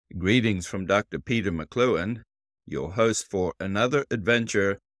Greetings from Dr. Peter Mclewin, your host for another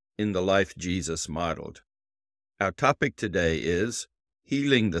adventure in the life Jesus modeled. Our topic today is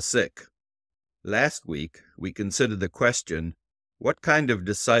healing the sick. Last week, we considered the question, what kind of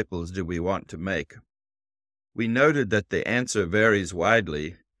disciples do we want to make? We noted that the answer varies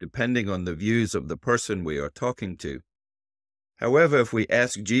widely depending on the views of the person we are talking to. However, if we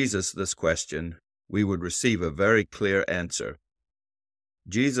ask Jesus this question, we would receive a very clear answer.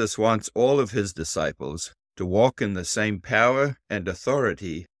 Jesus wants all of his disciples to walk in the same power and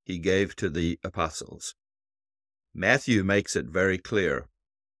authority he gave to the apostles. Matthew makes it very clear.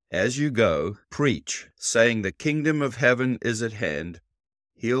 As you go, preach, saying the kingdom of heaven is at hand,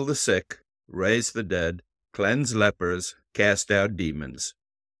 heal the sick, raise the dead, cleanse lepers, cast out demons.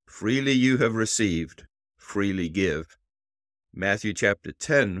 Freely you have received, freely give. Matthew chapter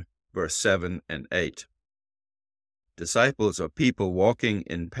 10, verse 7 and 8. Disciples are people walking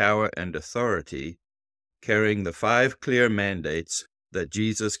in power and authority, carrying the 5 clear mandates that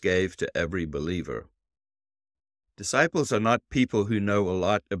Jesus gave to every believer. Disciples are not people who know a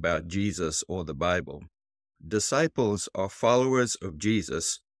lot about Jesus or the Bible. Disciples are followers of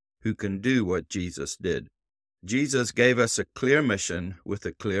Jesus who can do what Jesus did. Jesus gave us a clear mission with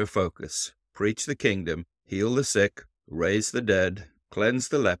a clear focus. Preach the kingdom, heal the sick, raise the dead, cleanse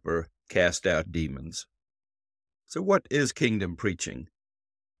the leper, cast out demons. So what is kingdom preaching?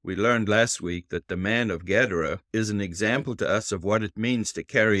 We learned last week that the man of Gadara is an example to us of what it means to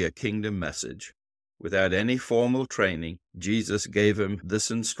carry a kingdom message. Without any formal training, Jesus gave him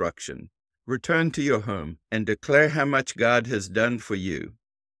this instruction: return to your home and declare how much God has done for you.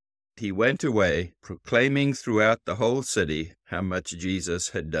 He went away, proclaiming throughout the whole city how much Jesus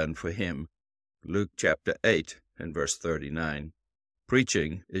had done for him. Luke chapter 8 and verse 39.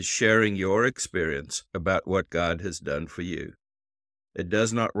 Preaching is sharing your experience about what God has done for you. It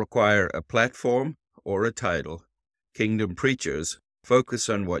does not require a platform or a title. Kingdom preachers focus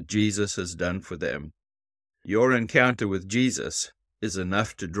on what Jesus has done for them. Your encounter with Jesus is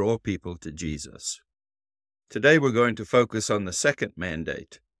enough to draw people to Jesus. Today we're going to focus on the second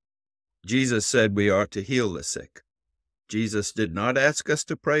mandate. Jesus said we are to heal the sick. Jesus did not ask us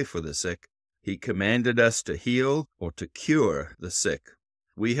to pray for the sick. He commanded us to heal or to cure the sick.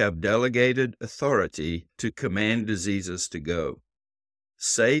 We have delegated authority to command diseases to go.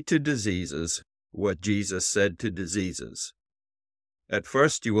 Say to diseases what Jesus said to diseases. At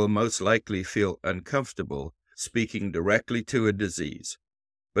first, you will most likely feel uncomfortable speaking directly to a disease,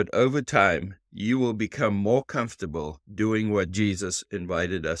 but over time, you will become more comfortable doing what Jesus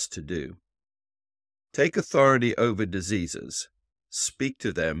invited us to do. Take authority over diseases. Speak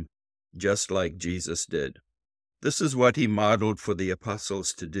to them just like Jesus did. This is what he modeled for the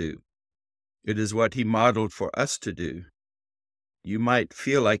apostles to do. It is what he modeled for us to do. You might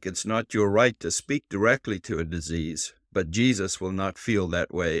feel like it's not your right to speak directly to a disease, but Jesus will not feel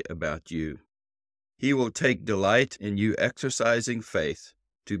that way about you. He will take delight in you exercising faith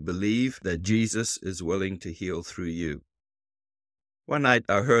to believe that Jesus is willing to heal through you. One night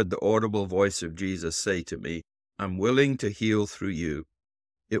I heard the audible voice of Jesus say to me, "I'm willing to heal through you."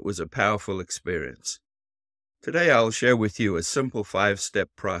 It was a powerful experience. Today I'll share with you a simple 5-step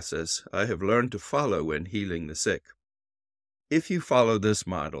process I have learned to follow when healing the sick. If you follow this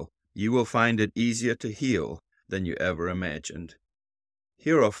model, you will find it easier to heal than you ever imagined.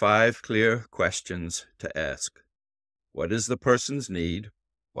 Here are 5 clear questions to ask. What is the person's need?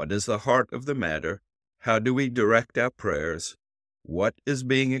 What is the heart of the matter? How do we direct our prayers? What is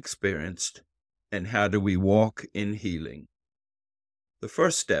being experienced? And how do we walk in healing? The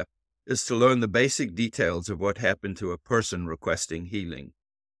first step is to learn the basic details of what happened to a person requesting healing.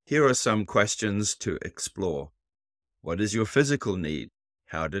 Here are some questions to explore. What is your physical need?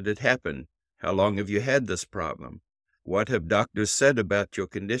 How did it happen? How long have you had this problem? What have doctors said about your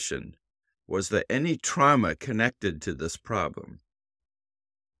condition? Was there any trauma connected to this problem?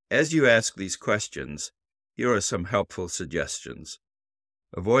 As you ask these questions, here are some helpful suggestions.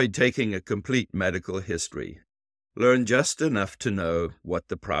 Avoid taking a complete medical history. Learn just enough to know what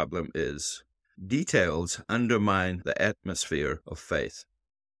the problem is. Details undermine the atmosphere of faith.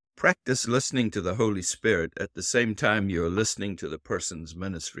 Practice listening to the Holy Spirit at the same time you're listening to the person's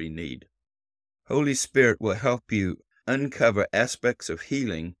ministry need. Holy Spirit will help you uncover aspects of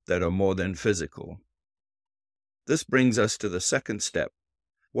healing that are more than physical. This brings us to the second step.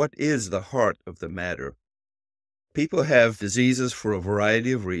 What is the heart of the matter? People have diseases for a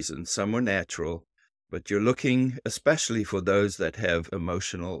variety of reasons. Some are natural, but you're looking especially for those that have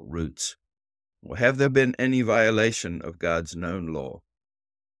emotional roots. Or have there been any violation of God's known law?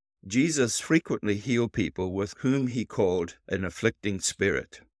 Jesus frequently healed people with whom he called an afflicting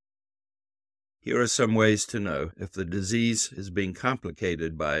spirit. Here are some ways to know if the disease is being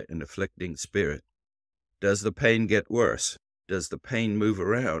complicated by an afflicting spirit. Does the pain get worse? Does the pain move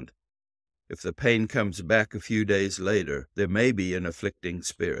around? If the pain comes back a few days later, there may be an afflicting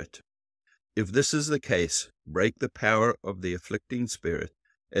spirit. If this is the case, break the power of the afflicting spirit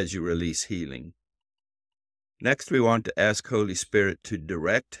as you release healing. Next, we want to ask Holy Spirit to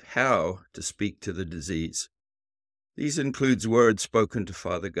direct how to speak to the disease. These includes words spoken to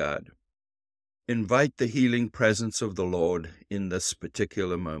Father God. Invite the healing presence of the Lord in this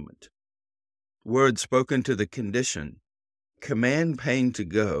particular moment. Words spoken to the condition. Command pain to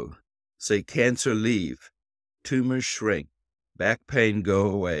go. Say, cancer leave, tumors shrink, back pain go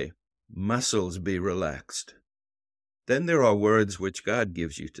away, muscles be relaxed. Then there are words which God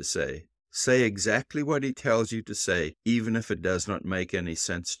gives you to say. Say exactly what He tells you to say, even if it does not make any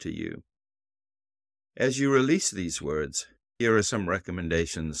sense to you. As you release these words, here are some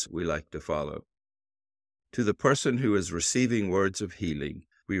recommendations we like to follow. To the person who is receiving words of healing,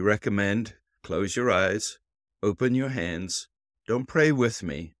 we recommend close your eyes, open your hands, don't pray with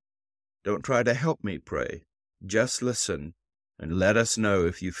me, don't try to help me pray, just listen and let us know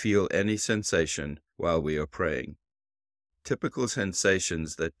if you feel any sensation while we are praying. Typical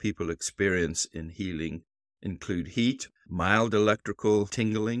sensations that people experience in healing include heat, mild electrical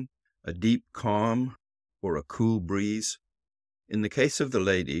tingling, a deep calm, or a cool breeze. In the case of the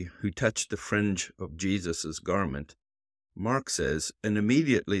lady who touched the fringe of Jesus' garment, Mark says, and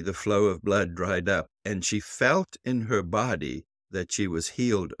immediately the flow of blood dried up, and she felt in her body that she was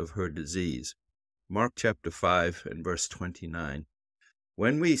healed of her disease. Mark chapter 5 and verse 29.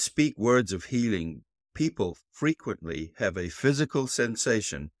 When we speak words of healing, people frequently have a physical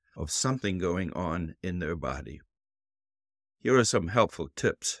sensation of something going on in their body. Here are some helpful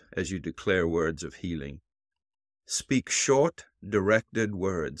tips as you declare words of healing. Speak short, directed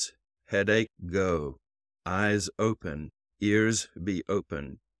words. Headache, go. Eyes open. Ears be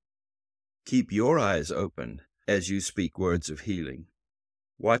open. Keep your eyes open as you speak words of healing.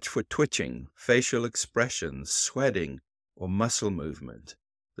 Watch for twitching, facial expressions, sweating, or muscle movement.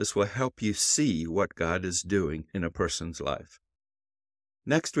 This will help you see what God is doing in a person's life.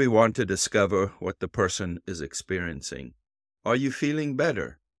 Next, we want to discover what the person is experiencing. Are you feeling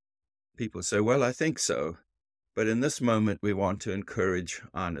better? People say, well, I think so. But in this moment, we want to encourage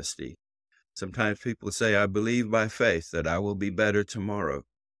honesty. Sometimes people say, I believe by faith that I will be better tomorrow.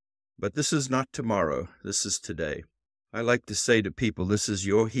 But this is not tomorrow. This is today. I like to say to people, this is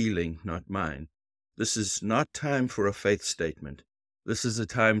your healing, not mine. This is not time for a faith statement. This is a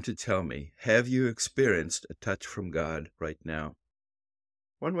time to tell me, have you experienced a touch from God right now?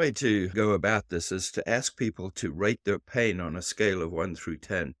 One way to go about this is to ask people to rate their pain on a scale of 1 through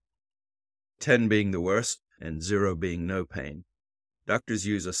 10. 10 being the worst and 0 being no pain. Doctors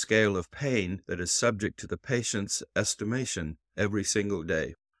use a scale of pain that is subject to the patient's estimation every single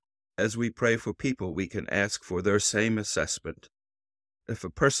day. As we pray for people, we can ask for their same assessment. If a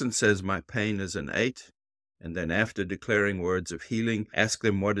person says, my pain is an 8, and then after declaring words of healing, ask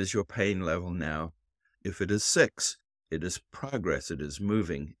them, what is your pain level now? If it is 6, it is progress. It is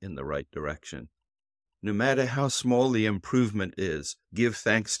moving in the right direction. No matter how small the improvement is, give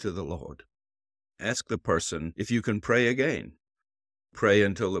thanks to the Lord. Ask the person if you can pray again. Pray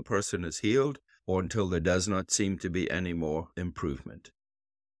until the person is healed or until there does not seem to be any more improvement.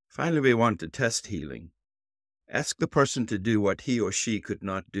 Finally, we want to test healing. Ask the person to do what he or she could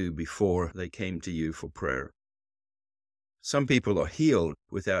not do before they came to you for prayer. Some people are healed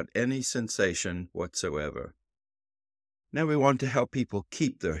without any sensation whatsoever. Now we want to help people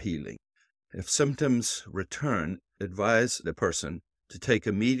keep their healing. If symptoms return, advise the person to take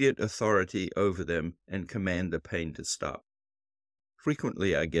immediate authority over them and command the pain to stop.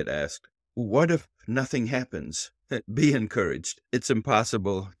 Frequently I get asked, what if nothing happens? Be encouraged. It's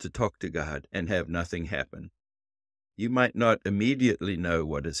impossible to talk to God and have nothing happen. You might not immediately know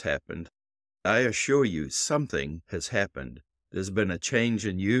what has happened. I assure you something has happened. There's been a change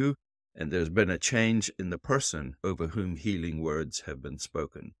in you, and there's been a change in the person over whom healing words have been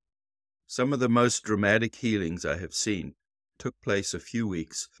spoken. Some of the most dramatic healings I have seen took place a few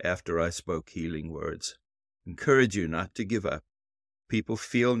weeks after I spoke healing words. Encourage you not to give up. People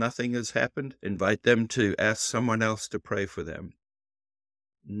feel nothing has happened, invite them to ask someone else to pray for them.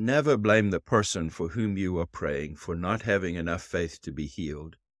 Never blame the person for whom you are praying for not having enough faith to be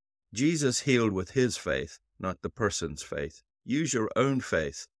healed. Jesus healed with his faith, not the person's faith. Use your own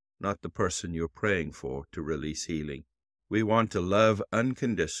faith, not the person you're praying for, to release healing. We want to love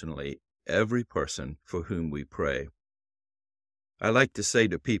unconditionally every person for whom we pray. I like to say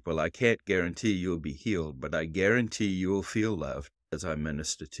to people, I can't guarantee you'll be healed, but I guarantee you'll feel loved as I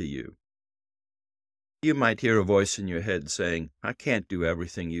minister to you. You might hear a voice in your head saying, I can't do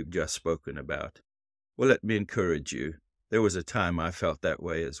everything you've just spoken about. Well, let me encourage you. There was a time I felt that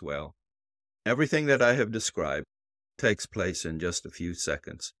way as well. Everything that I have described takes place in just a few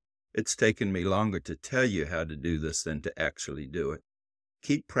seconds. It's taken me longer to tell you how to do this than to actually do it.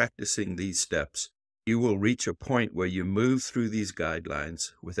 Keep practicing these steps. You will reach a point where you move through these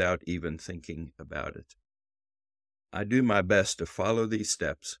guidelines without even thinking about it. I do my best to follow these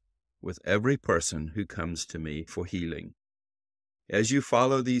steps with every person who comes to me for healing. As you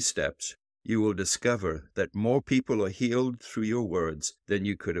follow these steps, you will discover that more people are healed through your words than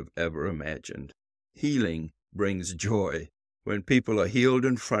you could have ever imagined. Healing brings joy. When people are healed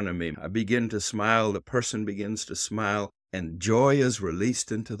in front of me, I begin to smile, the person begins to smile, and joy is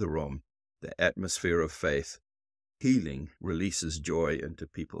released into the room, the atmosphere of faith. Healing releases joy into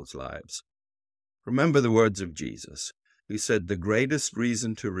people's lives. Remember the words of Jesus, who said the greatest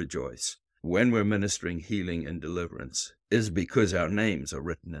reason to rejoice when we're ministering healing and deliverance is because our names are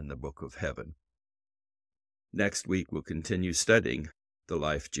written in the book of heaven. Next week, we'll continue studying the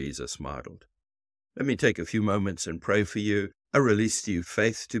life Jesus modeled. Let me take a few moments and pray for you. I release to you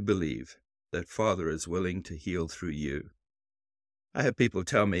faith to believe that Father is willing to heal through you. I have people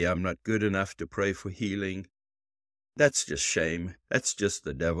tell me I'm not good enough to pray for healing. That's just shame. That's just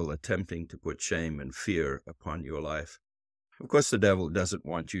the devil attempting to put shame and fear upon your life. Of course, the devil doesn't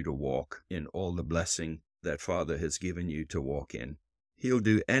want you to walk in all the blessing that Father has given you to walk in. He'll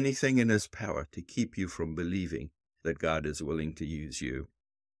do anything in his power to keep you from believing that God is willing to use you.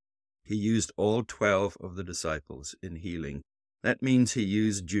 He used all 12 of the disciples in healing. That means he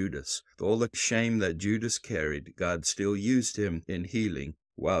used Judas. With all the shame that Judas carried, God still used him in healing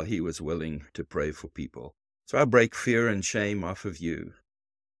while he was willing to pray for people. So I break fear and shame off of you.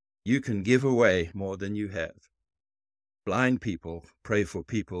 You can give away more than you have. Blind people pray for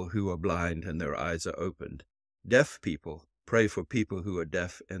people who are blind and their eyes are opened. Deaf people pray for people who are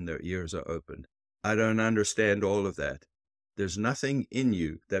deaf and their ears are opened. I don't understand all of that. There's nothing in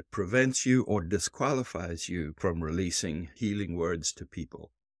you that prevents you or disqualifies you from releasing healing words to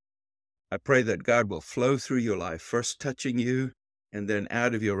people. I pray that God will flow through your life, first touching you, and then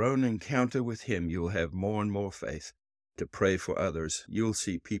out of your own encounter with him, you'll have more and more faith to pray for others. You'll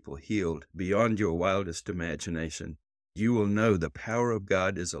see people healed beyond your wildest imagination. You will know the power of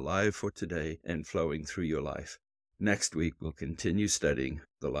God is alive for today and flowing through your life. Next week, we'll continue studying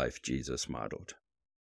the life Jesus modeled.